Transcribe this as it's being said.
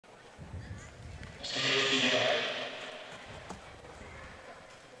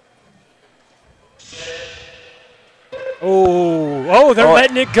Oh, they're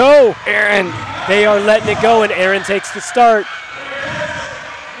letting it go. Erin. They are letting it go, and Erin takes the start.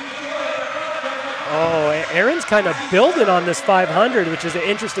 Oh, Erin's kind of building on this 500, which is an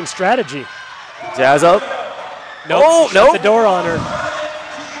interesting strategy. Jazz up. Nope, shut the door on her.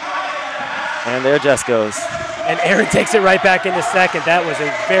 And there Jess goes. And Erin takes it right back into second. That was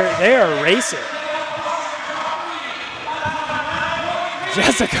they are racing.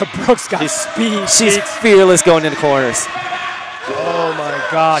 Jessica Brooks got speed. She's fearless going into corners. Oh my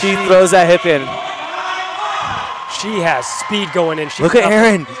gosh. She throws that hip in. She has speed going in. Look at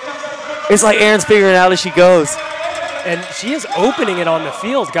Erin. It's like Erin's figuring it out as she goes. And she is opening it on the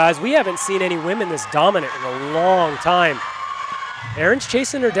field, guys. We haven't seen any women this dominant in a long time. Erin's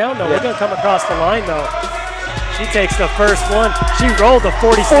chasing her down, though. We're going to come across the line, though. She takes the first one. She rolled a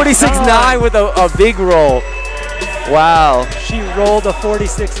 46.9 with a big roll. Wow. She rolled a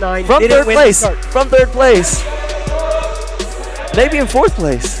 46.9. From third place. From third place. Maybe in fourth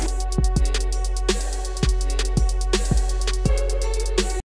place.